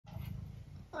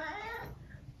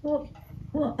What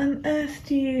on earth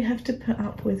do you have to put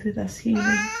up with us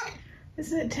humans?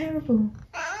 Isn't it terrible?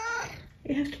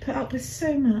 You have to put up with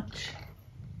so much.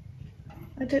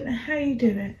 I don't know how you do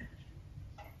it.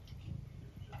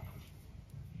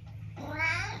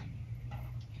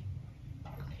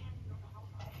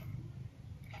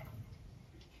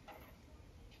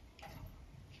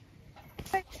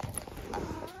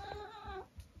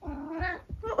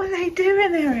 What were they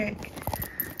doing, Eric?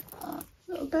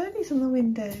 Little birdies on the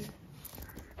window.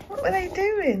 What were they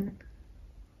doing?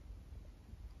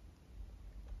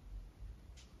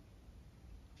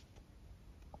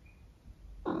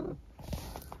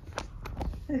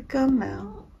 They've gone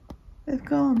now. They've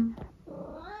gone.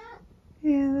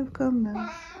 Yeah, they've gone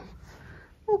now.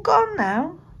 All gone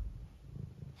now.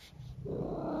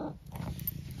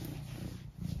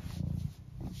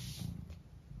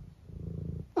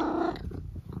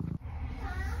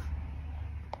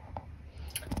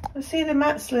 I see the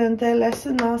Mats learned their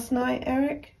lesson last night,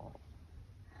 Eric.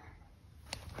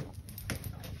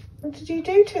 What did you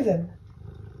do to them?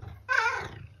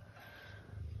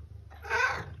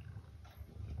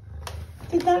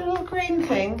 Did that little green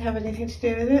thing have anything to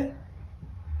do with it?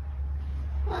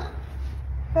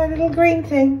 That little green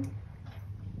thing?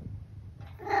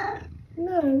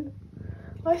 No.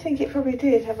 I think it probably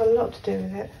did have a lot to do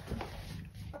with it.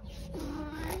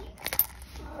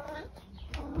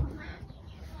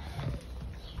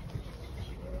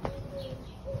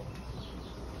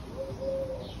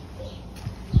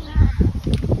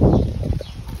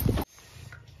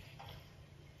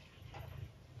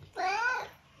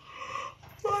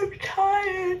 I'm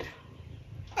tired.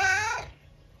 Why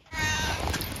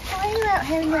are you out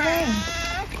here in the rain?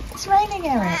 It's raining,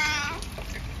 Eric.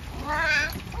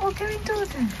 Oh, go indoors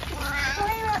then. Why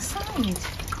are you outside?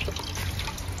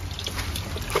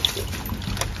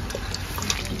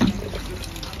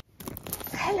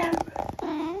 Hello.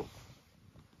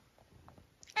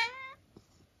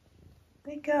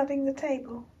 They're guarding the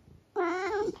table.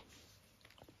 What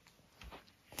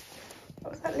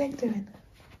was that leg doing?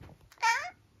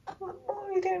 What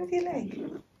are you doing with your leg?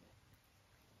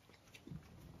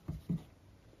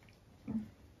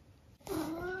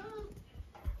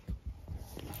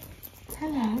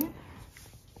 Hello.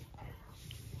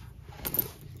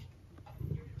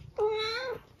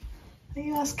 Are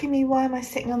you asking me why am I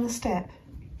sitting on the step?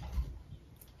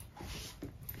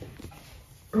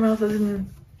 Rather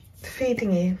than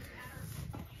feeding you?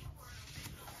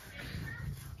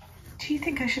 Do you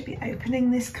think I should be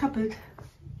opening this cupboard?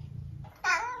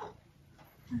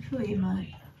 I thought you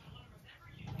might.